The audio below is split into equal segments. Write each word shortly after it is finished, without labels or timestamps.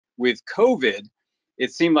with COVID,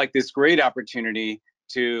 it seemed like this great opportunity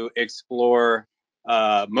to explore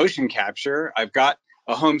motion capture. I've got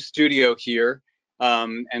a home studio here,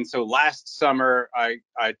 and so last summer I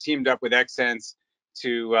teamed up with Xsense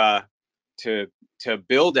to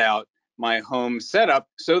build out my home setup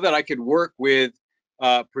so that I could work with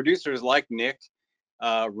producers like Nick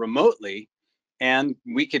remotely, and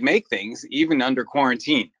we could make things even under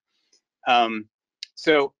quarantine.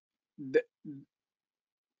 So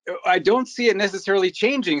I don't see it necessarily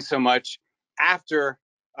changing so much after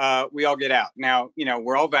we all get out. Now, you know,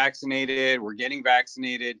 we're all vaccinated, we're getting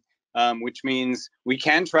vaccinated, which means we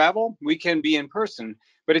can travel, we can be in person,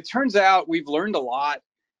 but it turns out we've learned a lot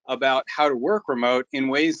about how to work remote in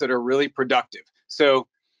ways that are really productive. So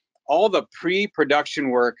all the pre-production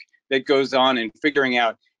work that goes on in figuring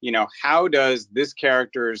out, you know, how does this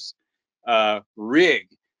character's rig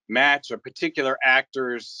match a particular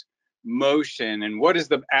actor's motion, and what does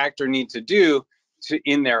the actor need to do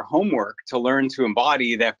in their homework to learn to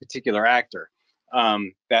embody that particular actor,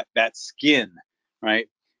 that skin, right?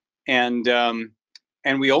 And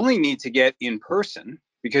we only need to get in person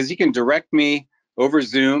because he can direct me over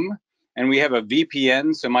Zoom, and we have a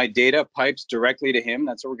VPN, so my data pipes directly to him.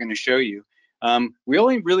 That's what we're going to show you. We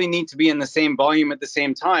only really need to be in the same volume at the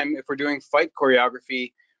same time if we're doing fight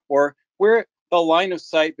choreography, or where the line of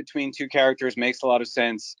sight between two characters makes a lot of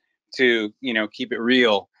sense to, you know, keep it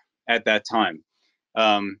real at that time.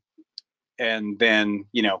 And then,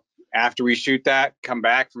 you know, after we shoot that, come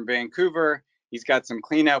back from Vancouver, he's got some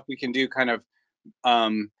cleanup. We can do kind of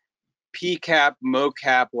PCAP,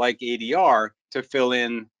 Mocap like ADR to fill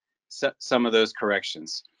in some of those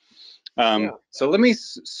corrections. So let me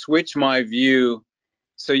switch my view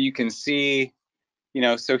so you can see, you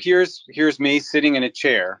know, so here's me sitting in a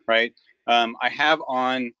chair, right? I have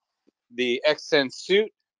on the Xsense suit,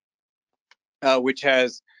 which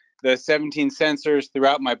has the 17 sensors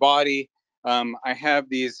throughout my body. I have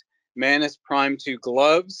these Manus Prime 2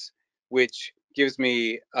 gloves, which gives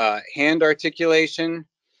me hand articulation.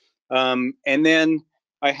 And then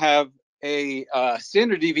I have a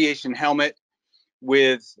standard deviation helmet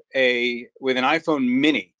with an iPhone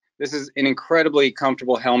mini. This is an incredibly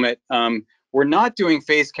comfortable helmet. We're not doing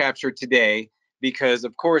face capture today because,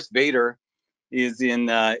 of course, Vader is in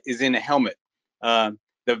a helmet.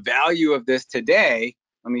 The value of this today,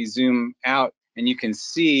 let me zoom out, and you can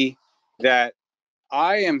see that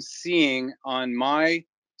I am seeing on my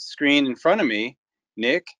screen in front of me,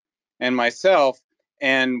 Nick and myself,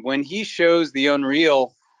 and when he shows the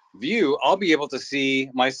Unreal view, I'll be able to see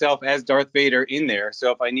myself as Darth Vader in there.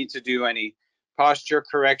 So if I need to do any posture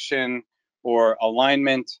correction or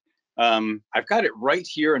alignment, I've got it right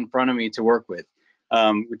here in front of me to work with,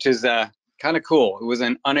 which is kind of cool. It was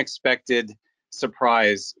an unexpected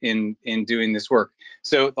surprise in doing this work.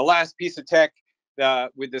 So the last piece of tech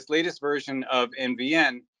with this latest version of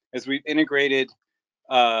NVN is we've integrated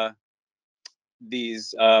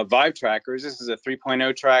these Vive trackers. This is a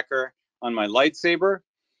 3.0 tracker on my lightsaber.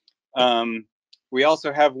 We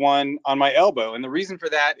also have one on my elbow, and the reason for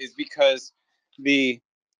that is because the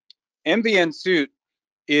NVN suit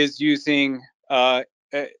is using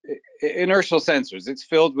inertial sensors. It's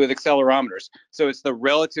filled with accelerometers, so it's the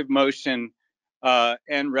relative motion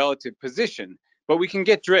and relative position, but we can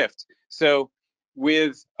get drift. So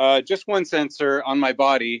with just one sensor on my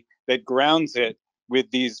body that grounds it with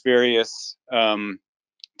these various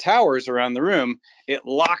towers around the room, it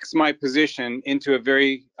locks my position into a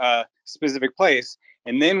very specific place.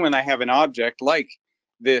 And then when I have an object like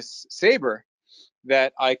this saber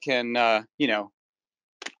that I can, you know,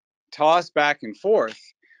 toss back and forth,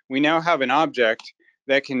 we now have an object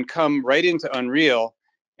that can come right into Unreal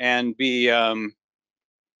and be,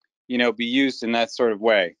 you know, be used in that sort of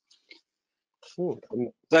way.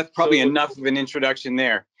 That's probably enough of an introduction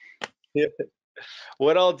there. Yeah.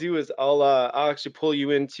 What I'll do is I'll actually pull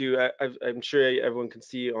you into. I'm sure everyone can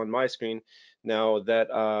see on my screen now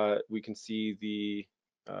that we can see the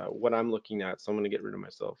what I'm looking at. So I'm going to get rid of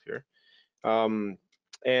myself here.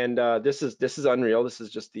 And this is Unreal. This is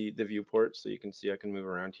just the viewport, so you can see I can move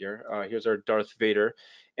around here. Here's our Darth Vader,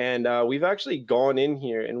 and we've actually gone in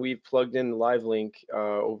here and we've plugged in the live link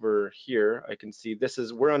over here. I can see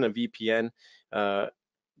we're on a VPN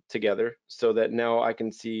together, so that now I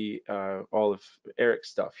can see all of Eric's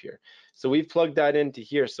stuff here. So we've plugged that into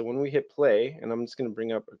here. So when we hit play, and I'm just going to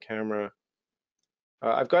bring up a camera.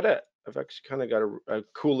 I've actually kind of got a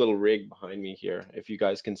cool little rig behind me here, if you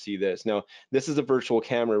guys can see this. Now, this is a virtual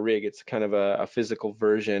camera rig. It's kind of a physical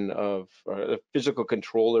version of, or a physical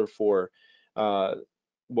controller for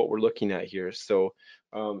what we're looking at here. So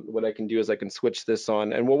what I can do is I can switch this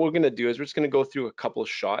on, and what we're going to do is we're just going to go through a couple of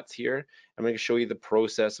shots here. I'm going to show you the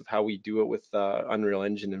process of how we do it with Unreal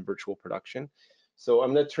Engine and virtual production. So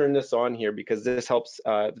I'm going to turn this on here because this helps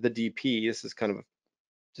the DP. This is kind of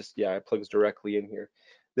just, yeah, it plugs directly in here.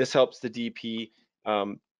 This helps the DP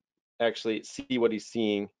actually see what he's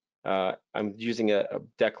seeing. I'm using a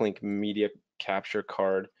Decklink media capture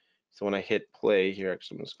card. So when I hit play here,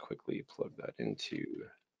 actually, I'm just quickly plug that into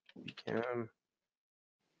Cam.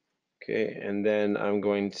 Okay, and then I'm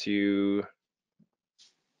going to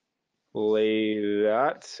play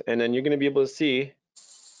that, and then you're going to be able to see.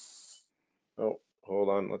 Oh, hold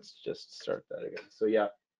on, let's just start that again. So yeah,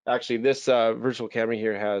 actually, this virtual camera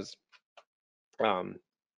here has.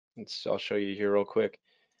 I'll show you here real quick.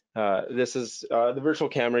 This is the virtual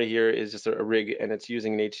camera here is just a rig, and it's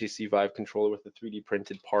using an HTC Vive controller with a 3D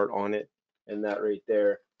printed part on it, and that right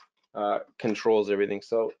there controls everything.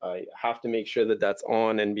 So I have to make sure that that's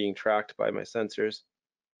on and being tracked by my sensors.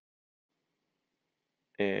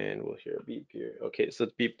 And we'll hear a beep here. Okay, so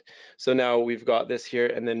it's beeped. So now we've got this here,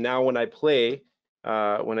 and then now when I play,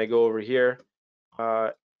 when I go over here,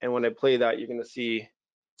 and when I play that, you're gonna see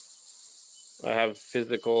I have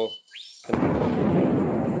physical control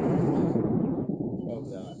of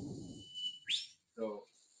that. So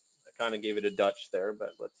I kind of gave it a Dutch there,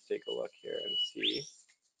 but let's take a look here and see.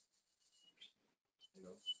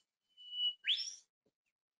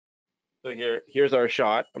 So here's our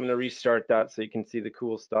shot. I'm gonna restart that so you can see the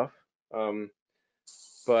cool stuff.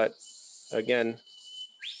 But again,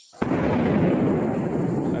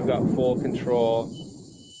 I've got full control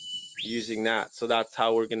using that. So that's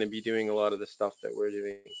how we're gonna be doing a lot of the stuff that we're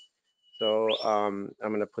doing. So I'm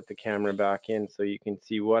gonna put the camera back in so you can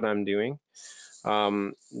see what I'm doing.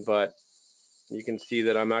 But you can see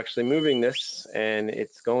that I'm actually moving this and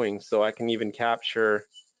it's going. So I can even capture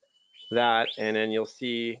that, and then you'll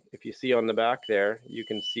see, if you see on the back there, you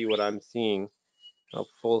can see what I'm seeing. I'll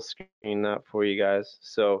full screen that for you guys.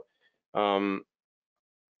 So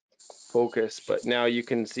focus, but now you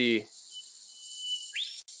can see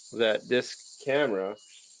that this camera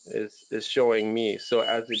is showing me. So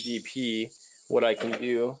as a DP, what I can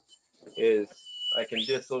do is I can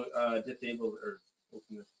disable or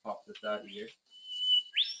open this, pop this out of here,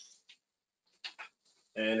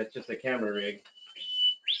 and it's just a camera rig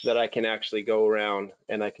that I can actually go around,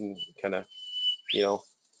 and I can kind of, you know,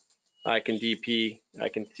 I can DP, I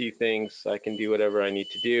can see things, I can do whatever I need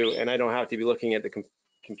to do, and I don't have to be looking at the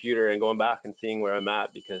computer and going back and seeing where I'm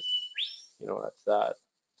at, because, you know, that's that.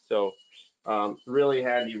 So really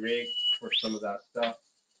handy rig for some of that stuff.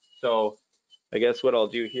 So I guess what I'll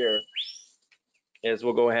do here is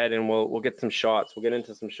we'll go ahead and we'll get some shots. We'll get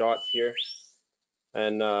into some shots here,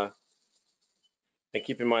 and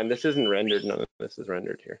keep in mind this isn't rendered. None of this is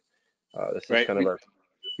rendered here. This is kind of our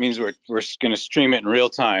means we're going to stream it in real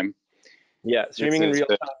time. Yeah, streaming in real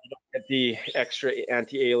time, you don't get the extra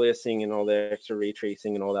anti-aliasing and all the extra ray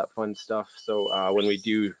tracing and all that fun stuff. So when we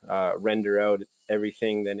do render out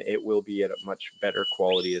everything, then it will be at a much better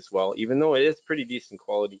quality as well, even though it is pretty decent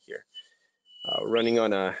quality here. Running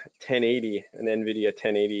on a 1080, an NVIDIA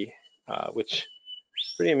 1080, which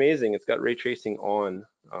is pretty amazing. It's got ray tracing on,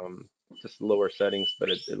 just lower settings, but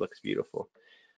it looks beautiful.